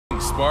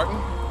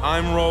Spartan.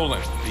 I'm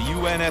Roland, the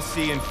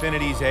UNSC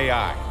Infinity's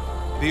AI.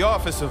 The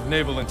Office of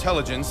Naval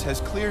Intelligence has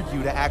cleared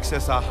you to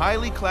access a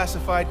highly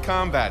classified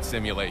combat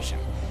simulation.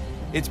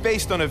 It's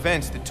based on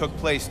events that took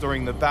place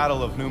during the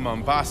Battle of New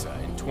Mombasa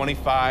in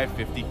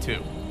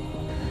 2552.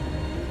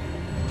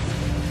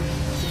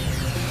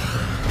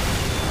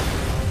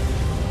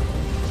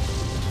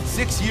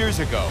 Six years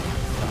ago,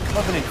 a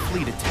Covenant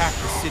fleet attacked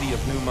the city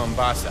of New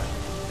Mombasa.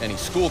 Any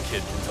school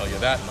kid can tell you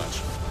that much.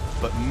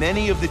 But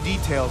many of the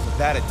details of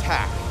that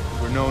attack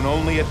were known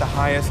only at the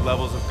highest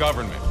levels of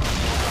government.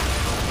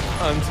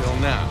 Until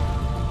now.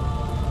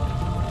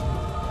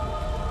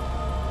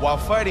 While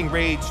fighting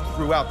raged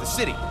throughout the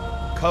city,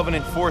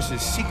 Covenant forces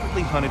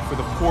secretly hunted for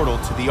the portal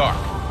to the Ark.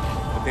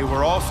 But they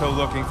were also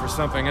looking for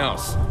something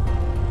else.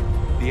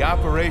 The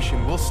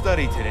operation we'll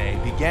study today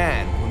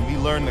began when we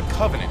learned the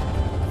Covenant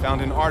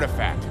found an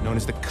artifact known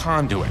as the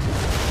Conduit.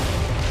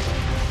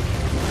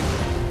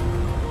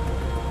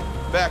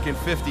 Back in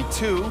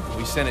 '52,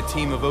 we sent a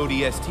team of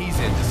ODSTs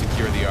in to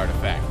secure the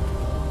artifact.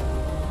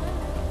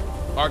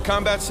 Our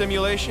combat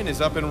simulation is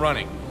up and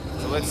running,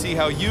 so let's see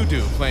how you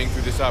do playing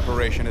through this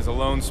operation as a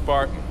lone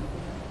Spartan.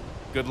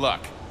 Good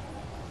luck.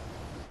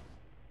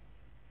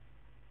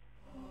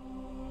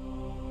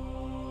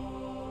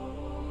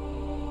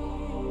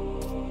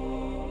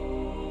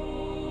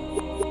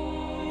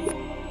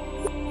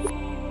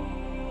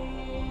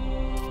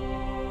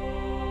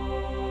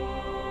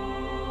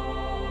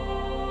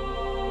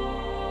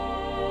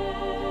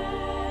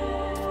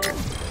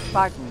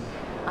 Spartan,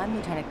 I'm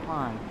Lieutenant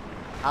Kwan.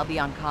 I'll be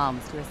on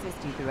comms to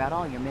assist you throughout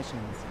all your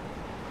missions.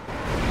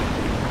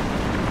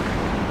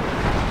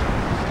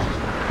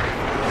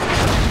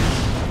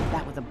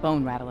 That was a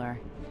bone rattler.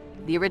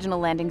 The original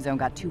landing zone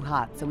got too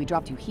hot, so we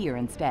dropped you here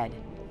instead.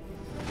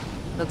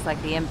 Looks like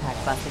the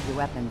impact busted your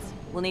weapons.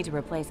 We'll need to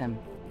replace them.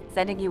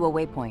 Sending you a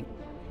waypoint.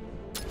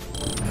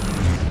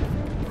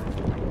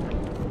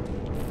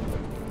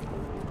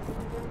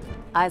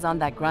 Eyes on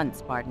that grunt,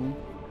 Spartan.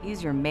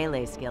 Use your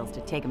melee skills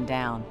to take him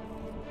down.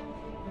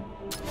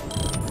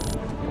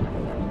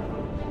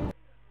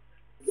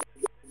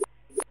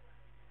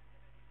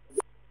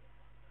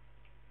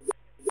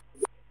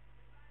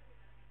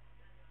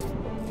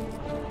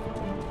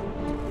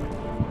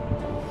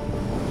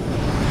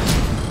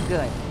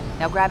 Good.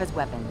 Now grab his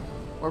weapon,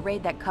 or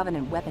raid that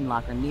Covenant weapon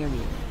locker near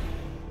you.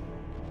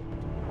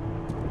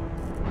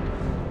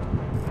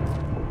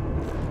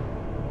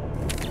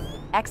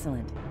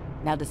 Excellent.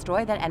 Now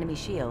destroy that enemy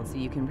shield so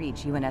you can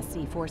reach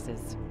UNSC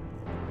forces.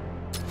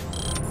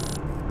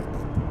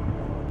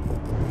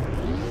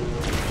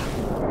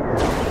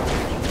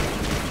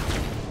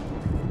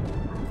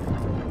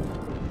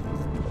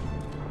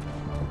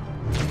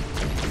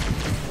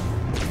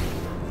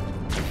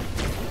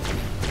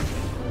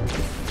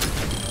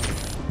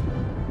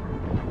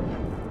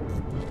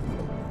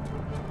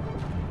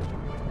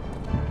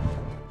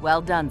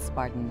 Well done,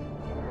 Spartan.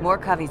 More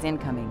coveys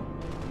incoming.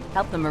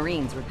 Help the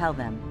Marines repel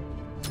them.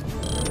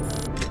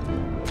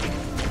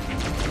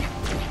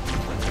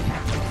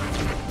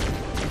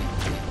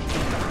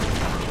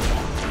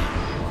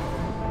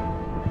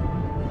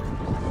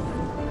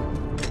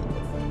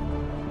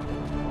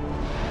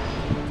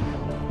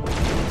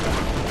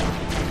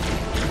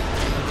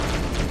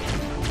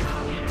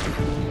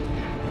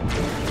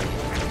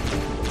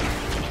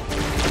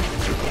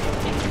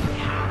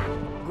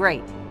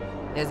 Great.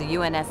 There's a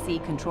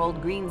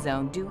UNSC-controlled green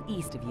zone due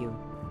east of you.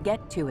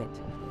 Get to it.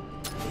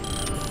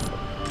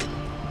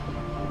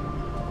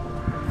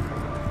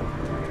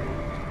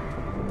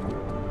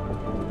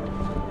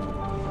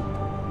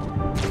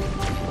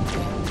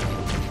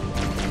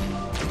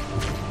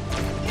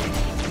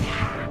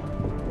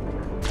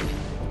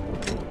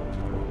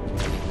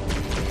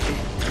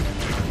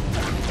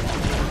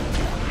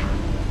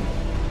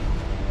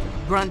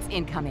 Grunts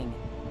incoming.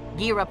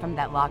 Gear up from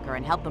that locker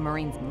and help the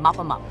Marines mop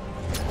them up.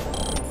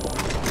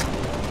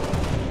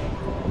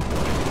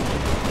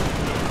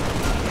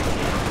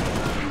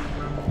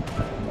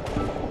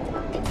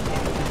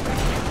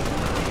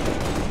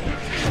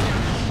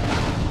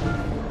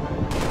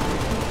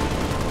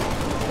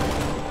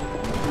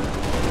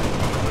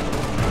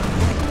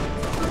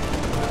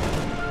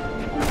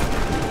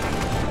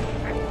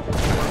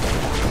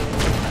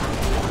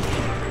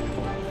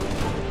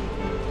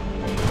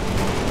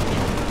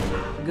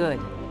 Good.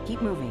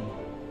 Keep moving.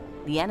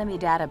 The enemy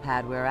data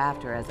pad we're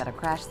after is at a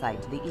crash site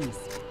to the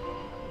east.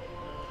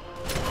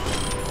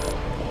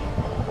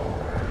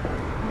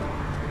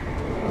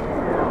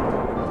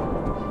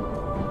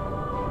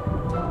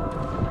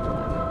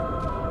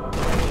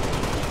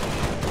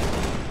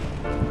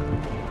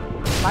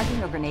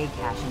 Marking a grenade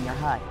cache in your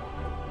HUD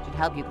should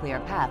help you clear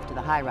a path to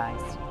the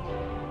high-rise.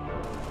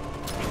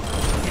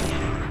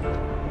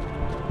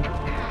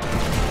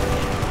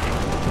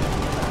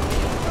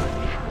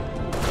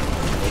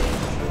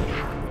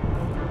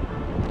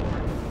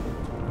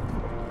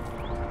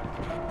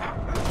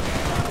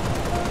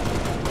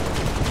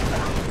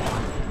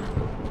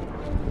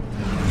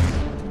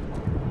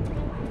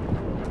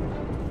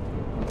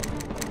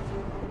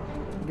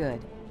 Good.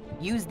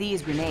 Use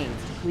these grenades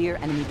to clear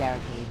enemy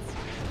barricades.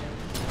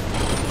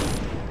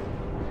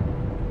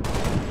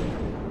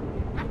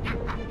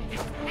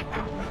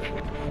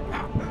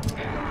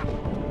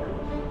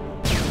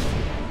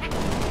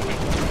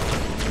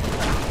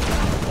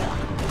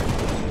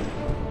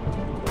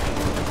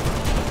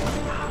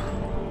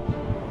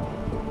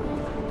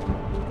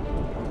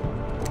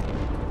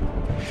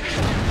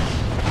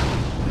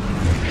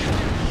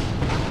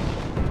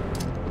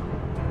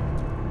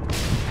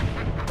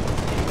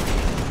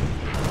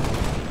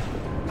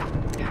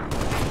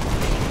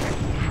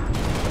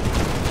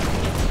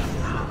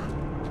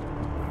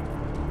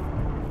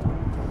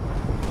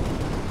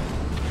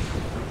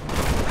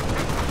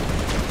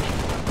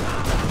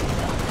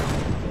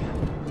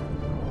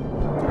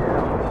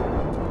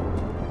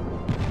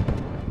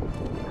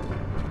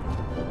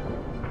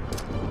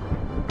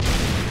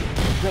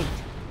 Great.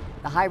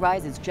 The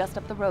high-rise is just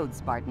up the road,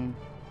 Spartan.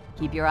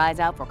 Keep your eyes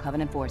out for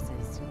Covenant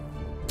forces.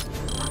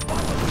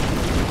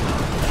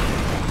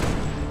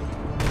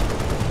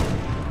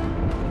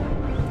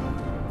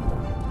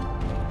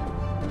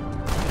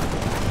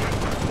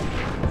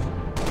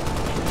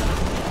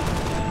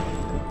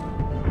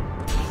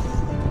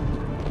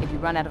 If you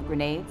run out of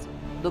grenades,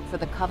 look for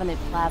the Covenant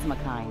plasma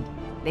kind.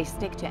 They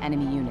stick to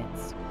enemy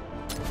units.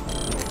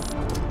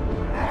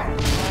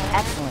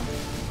 Excellent.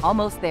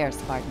 Almost there,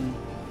 Spartan.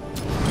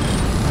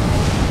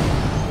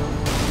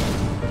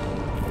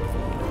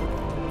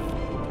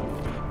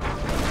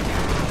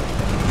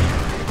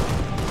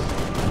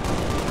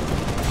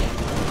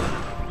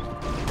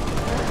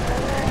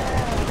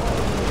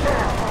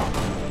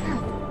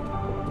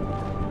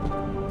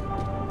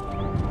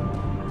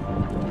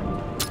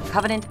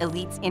 Covenant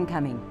elites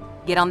incoming.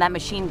 Get on that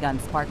machine gun,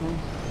 Spartan.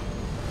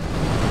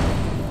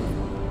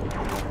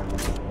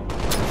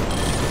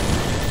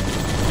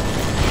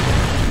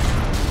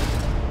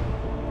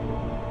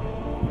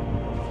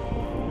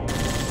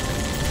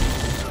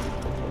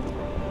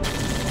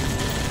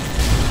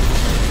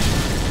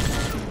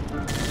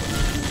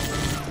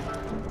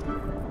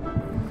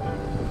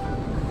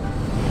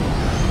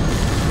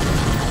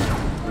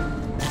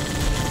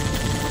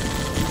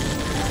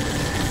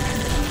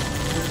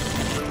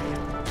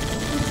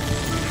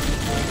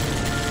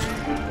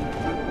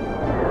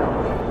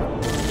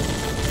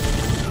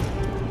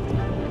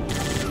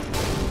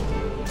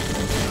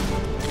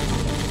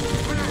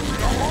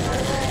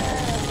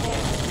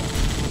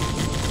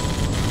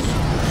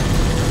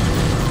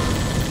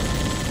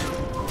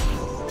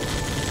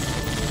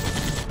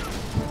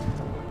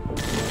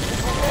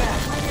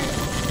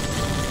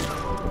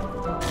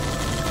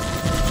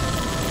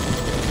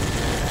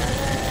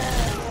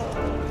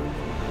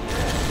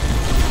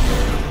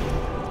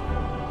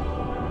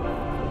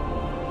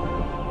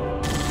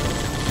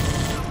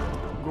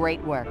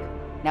 Great work.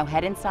 Now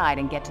head inside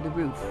and get to the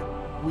roof.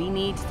 We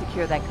need to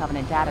secure that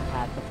Covenant data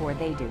pad before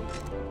they do.